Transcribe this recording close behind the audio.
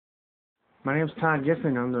My name's Todd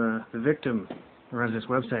Giffen. I'm the victim who runs this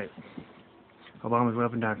website,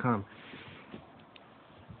 obamasweapon.com.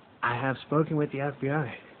 I have spoken with the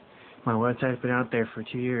FBI. My website's been out there for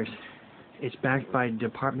 2 years. It's backed by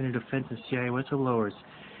Department of Defense and CIA whistleblowers,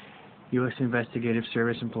 U.S. Investigative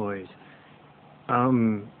Service employees.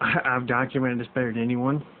 I've documented this better than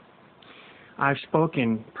anyone. I've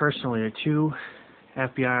spoken personally to 2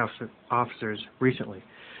 FBI officers recently.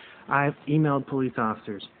 I've emailed police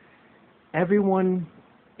officers. Everyone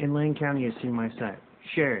in Lane County has seen my site.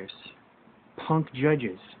 Sheriffs, punk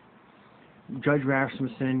judges, Judge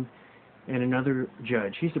Rasmussen, and another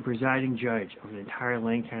judge. He's the presiding judge of the entire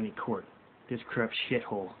Lane County court. This corrupt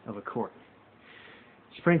shithole of a court.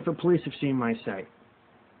 Springfield Police have seen my site.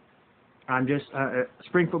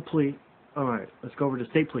 Springfield Police. Alright, let's go over to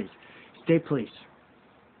State Police. State Police.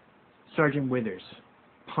 Sergeant Withers.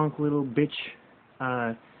 Punk little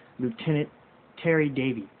bitch, Lieutenant Terry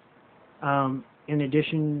Davey. In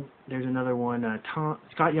addition, there's another one,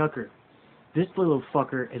 Scott Yucker. This little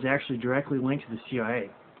fucker is actually directly linked to the CIA.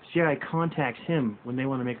 The CIA contacts him when they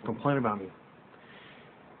want to make a complaint about me.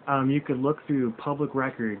 You could look through public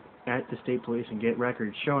record at the state police and get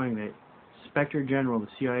records showing that Inspector General of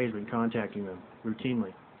the CIA has been contacting them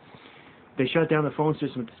routinely. They shut down the phone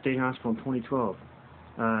system at the state hospital in 2012,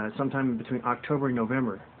 sometime between October and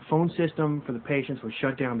November. The phone system for the patients was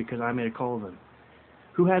shut down because I made a call to them.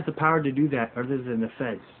 Who has the power to do that other than the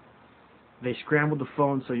feds? They scrambled the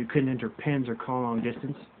phone so you couldn't enter pins or call long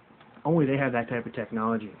distance. Only they have that type of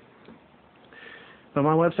technology. But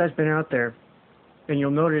my website's been out there, and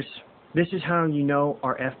you'll notice this is how you know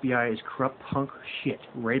our FBI is corrupt punk shit,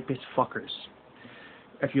 rapist fuckers.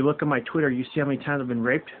 If you look at my Twitter, you see how many times I've been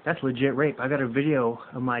raped. That's legit rape. I got a video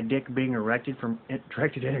of my dick being erected from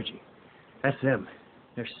directed energy. That's them.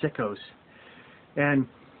 They're sickos. And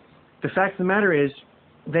the fact of the matter is,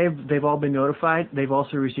 they've all been notified. They've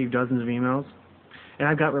also received dozens of emails, and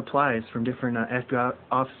I've got replies from different FBI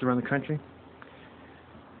officers around the country.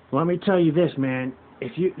 Let me tell you this, man.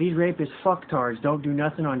 If these rapist fucktards don't do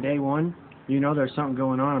nothing on day one, you know there's something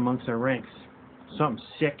going on amongst their ranks. Something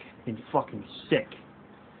sick and fucking sick.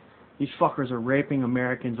 These fuckers are raping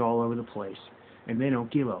Americans all over the place, and they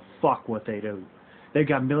don't give a fuck what they do. They've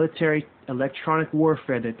got military electronic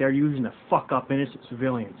warfare that they're using to fuck up innocent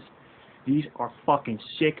civilians. These are fucking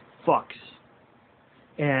sick fucks.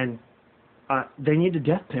 And they need the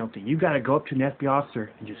death penalty. You gotta go up to an FBI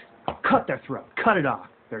officer and just cut their throat. Cut it off.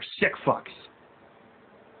 They're sick fucks.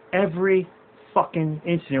 Every fucking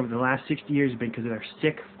incident over the last 60 years has been because of their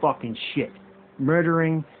sick fucking shit.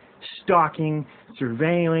 Murdering, stalking,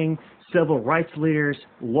 surveilling civil rights leaders,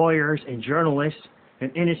 lawyers, and journalists,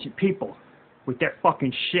 and innocent people with their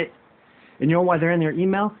fucking shit. And you know why they're in their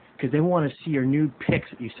email? Because they want to see your nude pics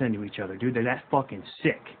that you send to each other, dude. They're that fucking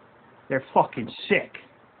sick. They're fucking sick.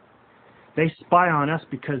 They spy on us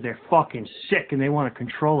because they're fucking sick and they want to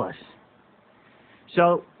control us.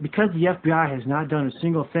 So, because the FBI has not done a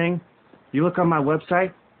single thing, you look on my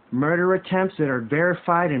website, murder attempts that are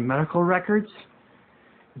verified in medical records,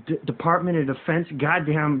 Department of Defense,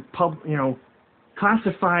 goddamn,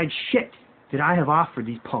 classified shit that I have offered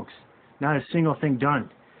these punks. Not a single thing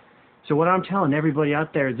done. So what I'm telling everybody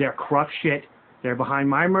out there is they're corrupt shit. They're behind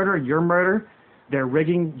my murder, your murder. They're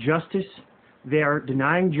rigging justice. They're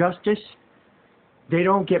denying justice. They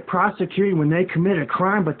don't get prosecuted when they commit a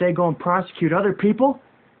crime, but they go and prosecute other people.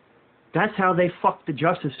 That's how they fuck the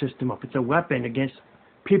justice system up. It's a weapon against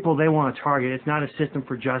people they want to target. It's not a system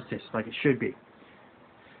for justice like it should be.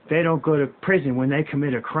 They don't go to prison when they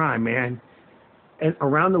commit a crime, man. And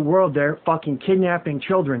around the world, they're fucking kidnapping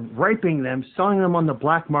children, raping them, selling them on the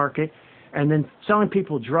black market, and then selling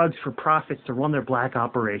people drugs for profits to run their black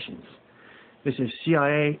operations. This is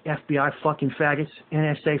CIA, FBI fucking faggots,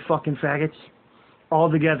 NSA fucking faggots,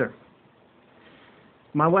 all together.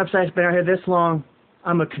 My website's been out here this long.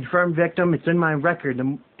 I'm a confirmed victim. It's in my record.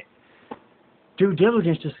 The due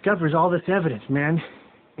diligence discovers all this evidence, man.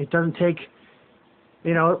 It doesn't take,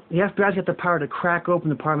 the FBI's got the power to crack open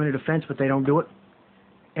the Department of Defense, but they don't do it.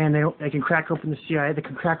 And they can crack open the CIA. They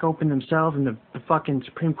can crack open themselves and the fucking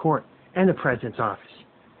Supreme Court and the President's office.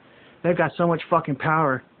 They've got so much fucking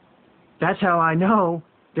power. That's how I know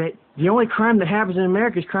that the only crime that happens in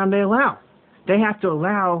America is crime they allow. They have to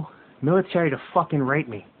allow military to fucking rape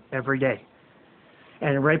me every day.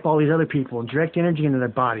 And rape all these other people and direct energy into their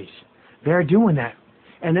bodies. They're doing that.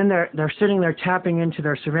 And then they're sitting there tapping into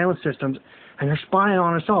their surveillance systems and they're spying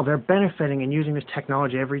on us all. They're benefiting and using this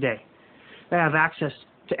technology every day. They have access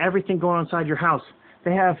to everything going on inside your house.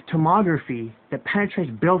 They have tomography that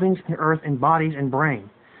penetrates buildings, and earth, and bodies, and brain.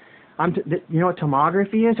 You know what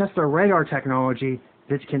tomography is? That's the radar technology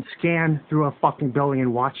that can scan through a fucking building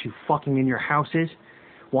and watch you fucking in your houses,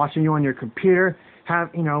 watching you on your computer,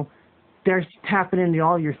 they're tapping into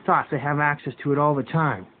all your thoughts. They have access to it all the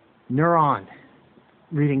time. Neuron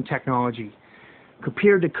reading technology.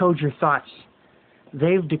 Computer decodes your thoughts.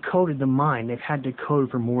 They've decoded the mind. They've had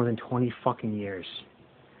decoded for more than 20 fucking years.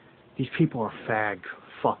 These people are fag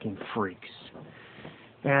fucking freaks.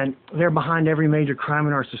 And they're behind every major crime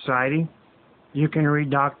in our society. You can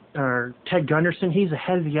read Ted Gunderson. He's the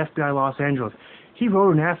head of the FBI Los Angeles. He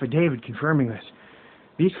wrote an affidavit confirming this.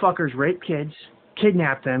 These fuckers rape kids,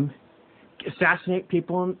 kidnap them, assassinate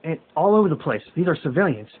people and all over the place. These are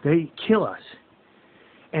civilians. They kill us.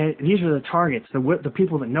 And these are the targets, the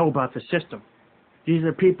people that know about the system. These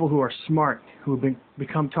are people who are smart, who have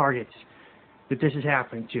become targets that this is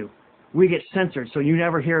happening to. We get censored, so you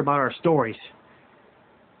never hear about our stories.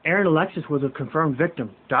 Aaron Alexis was a confirmed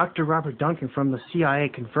victim. Dr. Robert Duncan from the CIA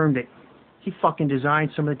confirmed it. He fucking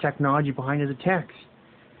designed some of the technology behind his attacks.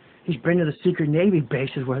 He's been to the secret Navy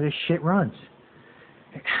bases where this shit runs.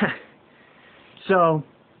 So,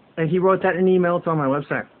 and he wrote that in an email. It's on my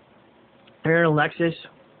website. Aaron Alexis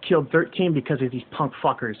killed 13 because of these punk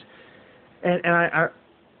fuckers. And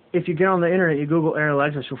if you get on the internet, you Google Aaron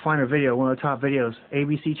Alexis, you'll find a video, one of the top videos,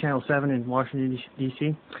 ABC Channel 7 in Washington,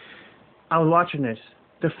 D.C. I was watching this.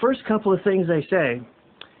 The first couple of things they say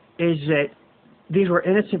is that these were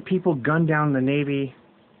innocent people gunned down in the Navy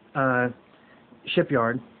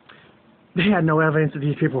shipyard. They had no evidence that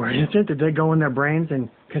these people were innocent. Did they go in their brains and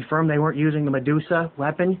confirm they weren't using the Medusa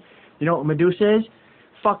weapon? You know what Medusa is?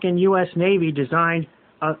 Fucking U.S. Navy designed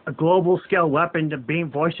a global scale weapon to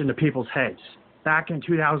beam voice into people's heads back in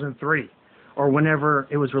 2003 or whenever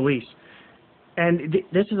it was released. And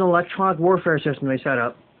this is an electronic warfare system they set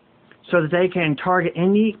up so that they can target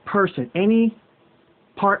any person, any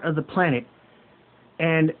part of the planet,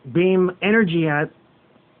 and beam energy at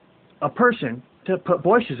a person to put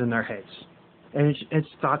voices in their heads. And it's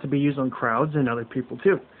thought to be used on crowds and other people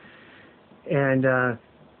too. And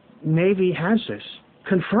Navy has this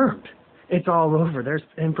confirmed. It's all over. There's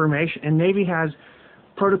information. And Navy has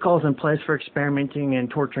protocols in place for experimenting and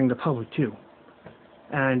torturing the public too.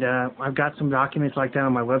 And I've got some documents like that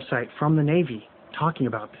on my website from the Navy talking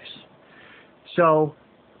about this. So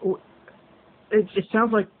it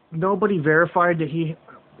sounds like nobody verified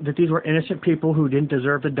that these were innocent people who didn't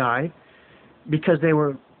deserve to die because they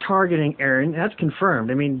were targeting Aaron. That's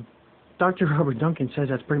confirmed. I mean, Dr. Robert Duncan says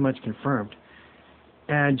that's pretty much confirmed.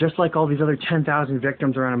 And just like all these other 10,000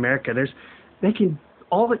 victims around America,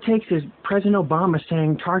 all it takes is President Obama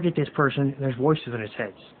saying, target this person, and there's voices in his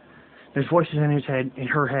heads. There's voices in his head, in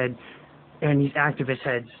her head, and these activists'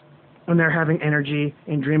 heads. And they're having energy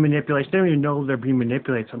and dream manipulation. They don't even know they're being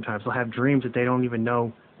manipulated sometimes. They'll have dreams that they don't even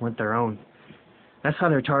know weren't their own. That's how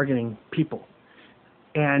they're targeting people.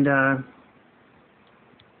 And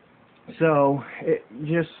so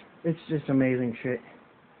it's just amazing shit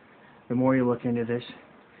the more you look into this.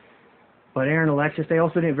 But Aaron Alexis, they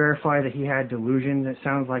also didn't verify that he had delusion. It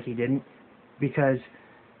sounds like he didn't, because,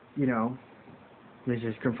 this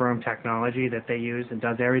is confirmed technology that they use and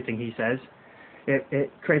does everything he says.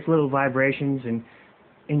 It creates little vibrations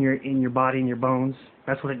in your body and your bones.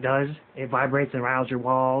 That's what it does. It vibrates and rattles your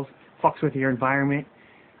walls, fucks with your environment.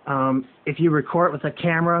 If you record with a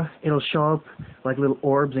camera, it'll show up like little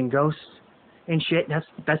orbs and ghosts and shit.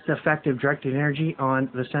 That's the effect of directed energy on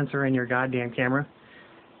the sensor in your goddamn camera.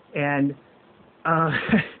 And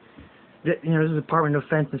this is the Department of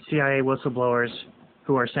Defense and CIA whistleblowers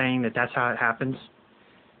who are saying that that's how it happens.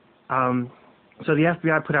 So the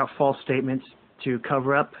FBI put out false statements to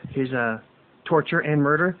cover up his torture and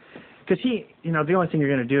murder, because the only thing you're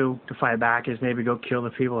going to do to fight back is maybe go kill the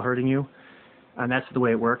people hurting you, and that's the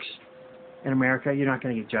way it works in America. You're not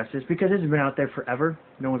going to get justice because this has been out there forever.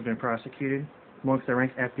 No one's been prosecuted. Amongst the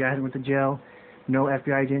ranks, FBI hasn't went to jail. No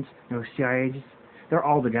FBI agents, no CIA agents. They're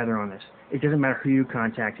all together on this. It doesn't matter who you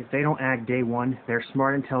contact. If they don't act day one, they're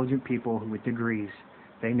smart, intelligent people with degrees.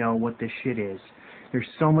 They know what this shit is. There's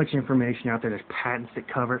so much information out there. There's patents that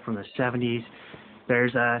cover it from the 70s.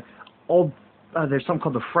 There's there's something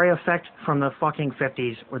called the Frey effect from the fucking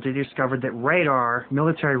 50s, where they discovered that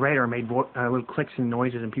military radar, made little clicks and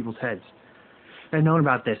noises in people's heads. They'd known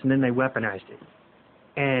about this, and then they weaponized it.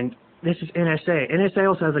 And this is NSA. NSA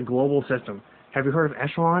also has a global system. Have you heard of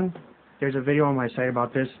Echelon? There's a video on my site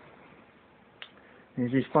about this.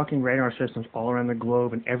 There's these fucking radar systems all around the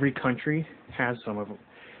globe, and every country has some of them.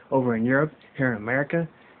 Over in Europe, here in America,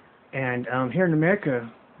 and here in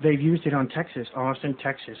America, they've used it on Austin,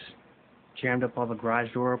 Texas. Jammed up all the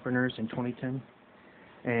garage door openers in 2010,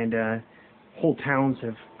 and whole towns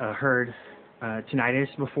have heard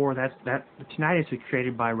tinnitus before. The tinnitus is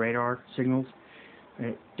created by radar signals.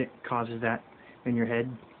 It causes that in your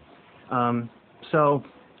head. So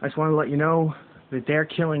I just want to let you know that they're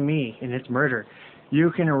killing me, and it's murder.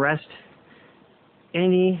 You can arrest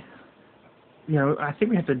any, I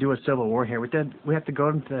think we have to do a civil war here. We have to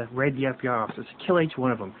go to raid the FBI offices, kill each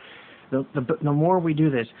one of them. The more we do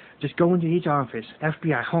this, just go into each office,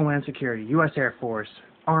 FBI, Homeland Security, U.S. Air Force,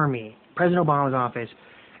 Army, President Obama's office,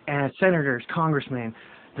 and senators, congressmen,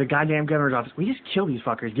 the goddamn governor's office. We just kill these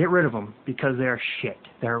fuckers, get rid of them, because they're shit.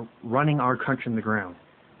 They're running our country in the ground.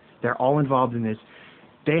 They're all involved in this.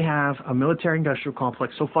 They have a military-industrial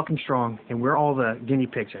complex so fucking strong, and we're all the guinea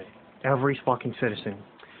pigs in it. Every fucking citizen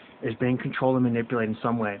is being controlled and manipulated in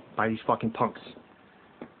some way by these fucking punks.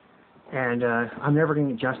 And I'm never going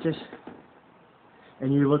to get justice.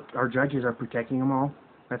 And you look, our judges are protecting them all.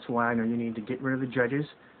 That's why I know you need to get rid of the judges.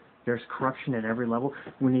 There's corruption at every level.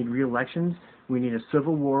 We need re-elections. We need a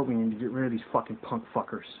civil war. We need to get rid of these fucking punk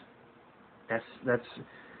fuckers. That's.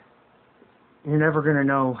 You're never going to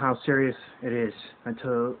know how serious it is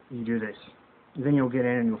until you do this. Then you'll get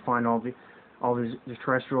in and you'll find all these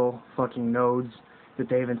terrestrial fucking nodes that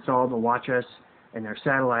they've installed to watch us, and their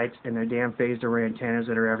satellites and their damn phased array antennas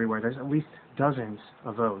that are everywhere. There's at least dozens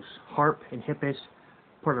of those. HARP and HIPPOS,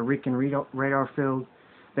 Puerto Rican radar field.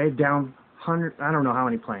 They've downed hundreds, I don't know how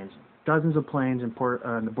many planes, dozens of planes in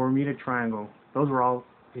the Bermuda Triangle. Those were all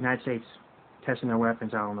the United States testing their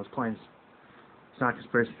weapons out on those planes. It's not a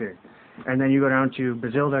conspiracy theory. And then you go down to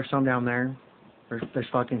Brazil, there's some down there. There's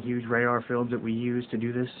fucking huge radar fields that we use to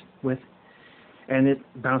do this with. And it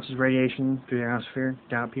bounces radiation through the atmosphere,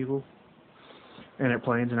 down at people, and at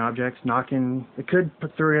planes and objects, it could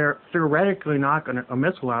theoretically knock a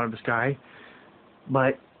missile out of the sky,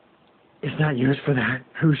 but it's not used for that.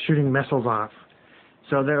 Who's shooting missiles off?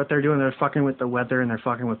 So what they're doing, they're fucking with the weather, and they're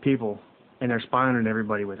fucking with people, and they're spying on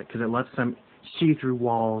everybody with it, because it lets them see through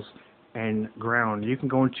walls and ground. You can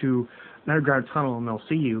go into an underground tunnel and they'll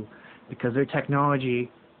see you, because their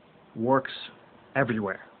technology works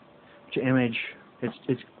everywhere. To image,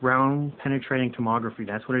 it's ground penetrating tomography.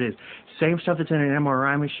 That's what it is. Same stuff that's in an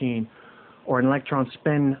MRI machine or an electron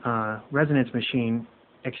spin resonance machine,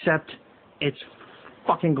 except it's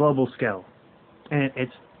fucking global scale, and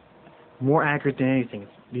it's more accurate than anything.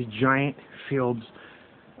 It's these giant fields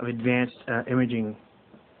of advanced imaging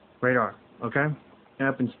radar. Okay,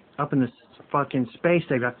 and up in this fucking space,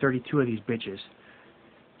 they got 32 of these bitches.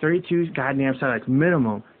 32 goddamn satellites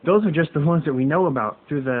minimum. Those are just the ones that we know about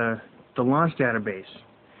through the launch database.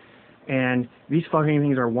 And these fucking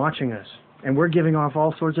things are watching us. And we're giving off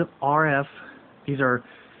all sorts of RF. These are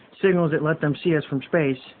signals that let them see us from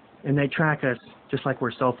space, and they track us just like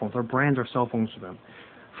we're cell phones. Our brains are cell phones to them.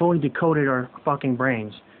 Fully decoded our fucking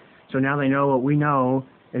brains. So now they know what we know,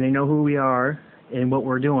 and they know who we are and what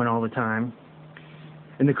we're doing all the time.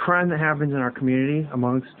 And the crime that happens in our community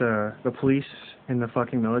amongst the police and the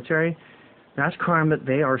fucking military, that's crime that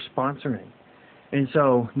they are sponsoring. And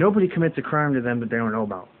so nobody commits a crime to them that they don't know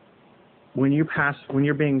about. When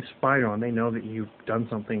you're being spied on, they know that you've done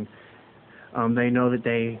something. They know that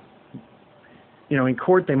in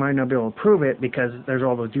court they might not be able to prove it because there's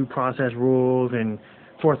all those due process rules and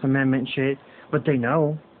Fourth Amendment shit, but they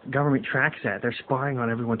know. Government tracks that. They're spying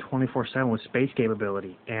on everyone 24/7 with space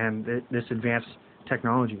capability and this advanced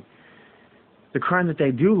technology. The crime that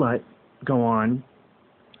they do let go on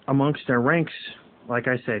amongst their ranks, like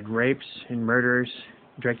I said, rapes and murders,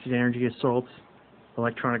 directed energy assaults,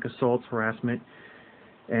 electronic assaults, harassment,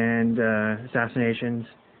 and assassinations,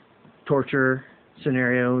 torture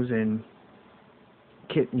scenarios, and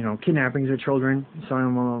kidnappings of children, selling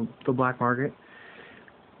them on the black market.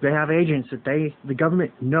 They have agents that the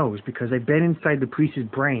government knows because they've been inside the police's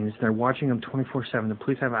brains. They're watching them 24/7. The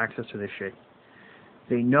police have access to this shit.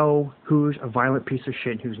 They know who's a violent piece of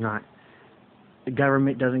shit and who's not. The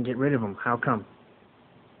government doesn't get rid of them. How come?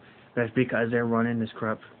 That's because they're running this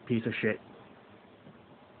corrupt piece of shit.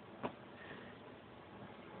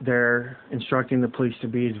 They're instructing the police to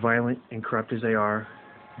be as violent and corrupt as they are.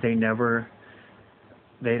 They don't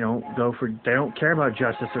care about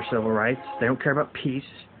justice or civil rights. They don't care about peace.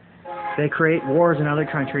 They create wars in other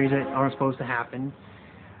countries that aren't supposed to happen.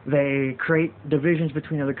 They create divisions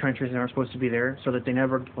between other countries that aren't supposed to be there, so that they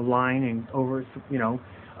never align and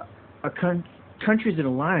countries that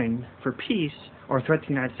align for peace are a threat to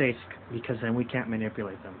the United States, because then we can't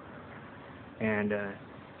manipulate them. And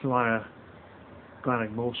there's a lot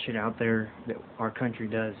of bullshit out there that our country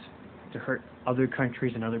does to hurt other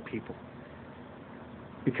countries and other people.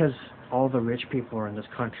 Because all the rich people are in this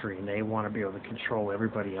country and they want to be able to control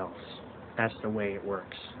everybody else. That's the way it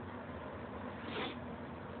works.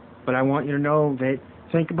 But I want you to know that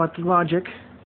think about the logic.